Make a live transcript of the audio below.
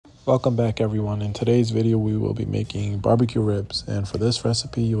Welcome back everyone. In today's video we will be making barbecue ribs, and for this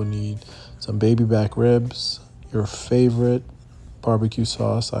recipe you will need some baby back ribs, your favorite barbecue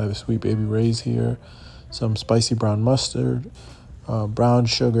sauce. I have Sweet Baby Ray's here, some spicy brown mustard, brown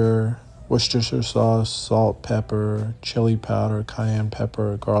sugar, Worcestershire sauce, salt, pepper, chili powder, cayenne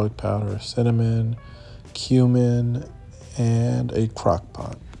pepper, garlic powder, cinnamon, cumin, and a crock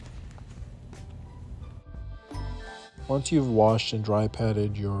pot. Once you've washed and dry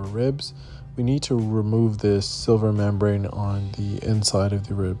patted your ribs, we need to remove this silver membrane on the inside of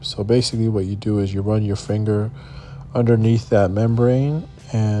the ribs. So basically what you do is you run your finger underneath that membrane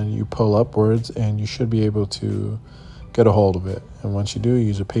and you pull upwards, and you should be able to get a hold of it. And once you do,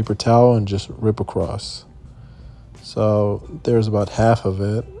 use a paper towel and just rip across. So there's about half of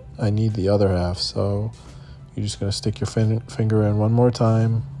it. I need the other half, so you're just going to stick your finger in one more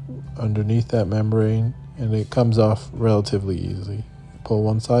time underneath that membrane, and it comes off relatively easily. Pull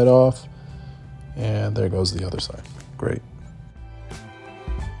one side off, and there goes the other side. Great.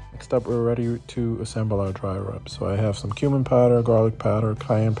 Next up, we're ready to assemble our dry rubs. So I have some cumin powder, garlic powder,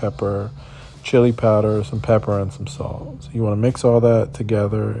 cayenne pepper, chili powder, some pepper, and some salt. So you want to mix all that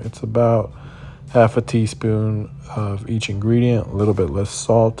together. It's about half a teaspoon of each ingredient, a little bit less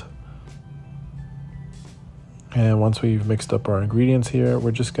salt. And once we've mixed up our ingredients here,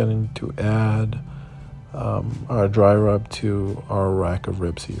 we're just going to add our dry rub to our rack of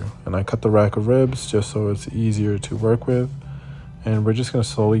ribs here. And I cut the rack of ribs just so it's easier to work with. And we're just going to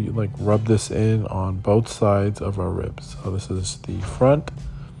slowly rub this in on both sides of our ribs. So this is the front,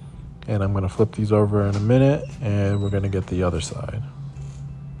 and I'm going to flip these over in a minute, and we're going to get the other side.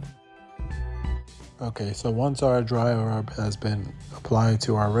 Okay, so once our dry rub has been applied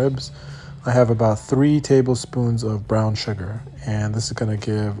to our ribs, I have about 3 tablespoons of brown sugar, and this is going to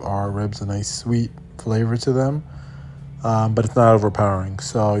give our ribs a nice sweet flavor to them, but it's not overpowering.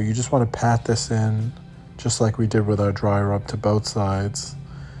 So you just want to pat this in just like we did with our dry rub to both sides.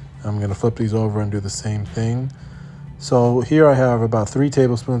 I'm going to flip these over and do the same thing. So here I have about 3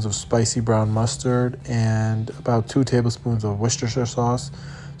 tablespoons of spicy brown mustard and about 2 tablespoons of Worcestershire sauce.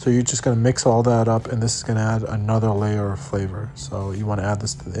 So you're just going to mix all that up, and this is going to add another layer of flavor. So you want to add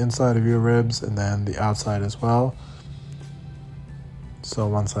this to the inside of your ribs and then the outside as well. So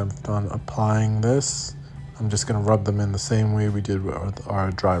once I'm done applying this, I'm just going to rub them in the same way we did with our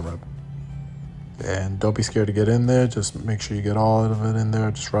dry rub. And don't be scared to get in there. Just make sure you get all of it in there.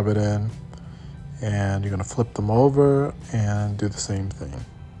 Just rub it in. And you're going to flip them over and do the same thing.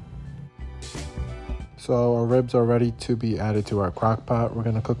 So our ribs are ready to be added to our crock pot. We're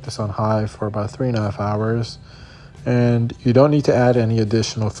going to cook this on high for about 3.5 hours. And you don't need to add any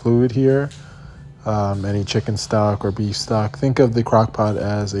additional fluid here, any chicken stock or beef stock. Think of the crock pot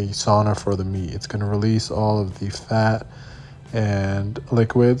as a sauna for the meat. It's going to release all of the fat and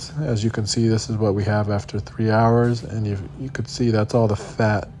liquids. As you can see, this is what we have after 3 hours. And you could see that's all the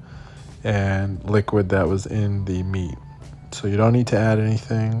fat and liquid that was in the meat. So you don't need to add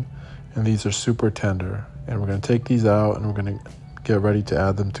anything. And these are super tender, and we're going to take these out and we're going to get ready to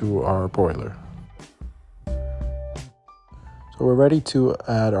add them to our broiler. So we're ready to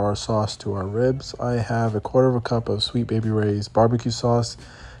add our sauce to our ribs. I have 1/4 cup of Sweet Baby Ray's barbecue sauce,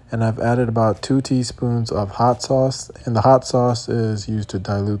 and I've added about 2 teaspoons of hot sauce, and the hot sauce is used to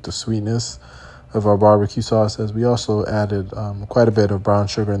dilute the sweetness of our barbecue sauce, as we also added quite a bit of brown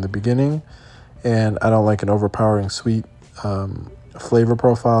sugar in the beginning, and I don't like an overpowering sweet flavor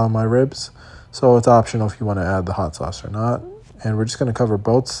profile on my ribs, so it's optional if you want to add the hot sauce or not. And we're just going to cover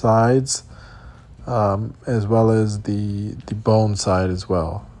both sides as well as the bone side as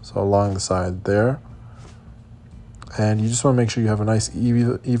well, so along the side there. And you just want to make sure you have a nice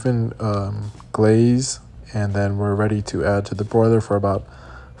even glaze, and then we're ready to add to the broiler for about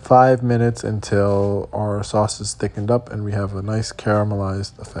 5 minutes until our sauce is thickened up and we have a nice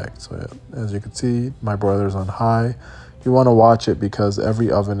caramelized effect. So as you can see, my broiler is on high. You want to watch it because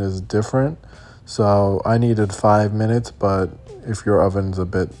every oven is different. So I needed 5 minutes, but if your oven's a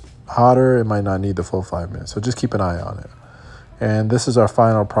bit hotter, it might not need the full 5 minutes. So just keep an eye on it. And this is our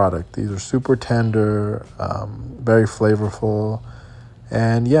final product. These are super tender, very flavorful.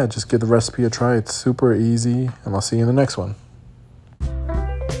 And yeah, just give the recipe a try. It's super easy, and I'll see you in the next one.